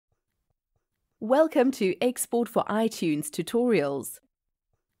Welcome to Export for iTunes tutorials.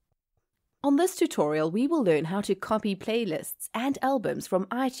 On this tutorial, we will learn how to copy playlists and albums from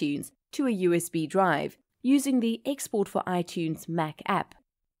iTunes to a USB drive using the Export for iTunes Mac app.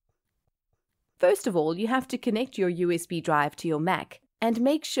 First of all, you have to connect your USB drive to your Mac and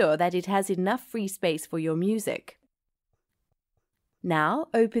make sure that it has enough free space for your music. Now,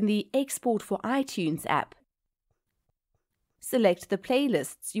 open the Export for iTunes app. Select the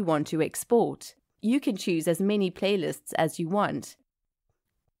playlists you want to export. You can choose as many playlists as you want.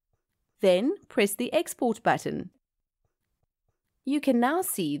 Then, press the Export button. You can now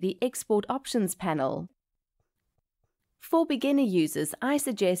see the Export Options panel. For beginner users, I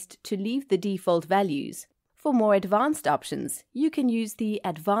suggest to leave the default values. For more advanced options, you can use the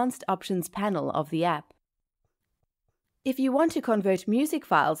Advanced Options panel of the app. If you want to convert music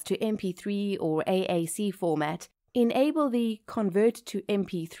files to MP3 or AAC format, enable the Convert to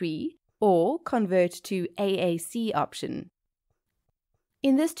MP3 or Convert to AAC option.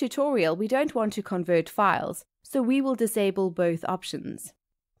 In this tutorial, we don't want to convert files, so we will disable both options.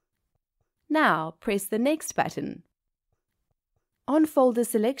 Now, press the Next button. On Folder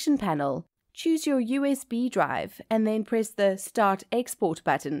Selection panel, choose your USB drive and then press the Start Export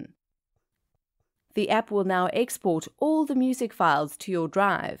button. The app will now export all the music files to your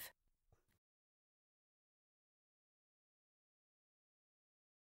drive.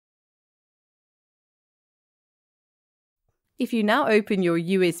 If you now open your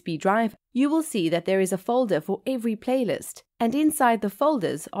USB drive, you will see that there is a folder for every playlist, and inside the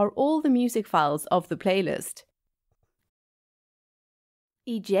folders are all the music files of the playlist.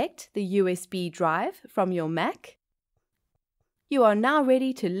 Eject the USB drive from your Mac. You are now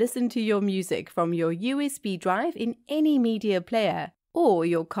ready to listen to your music from your USB drive in any media player or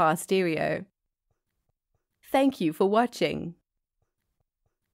your car stereo. Thank you for watching.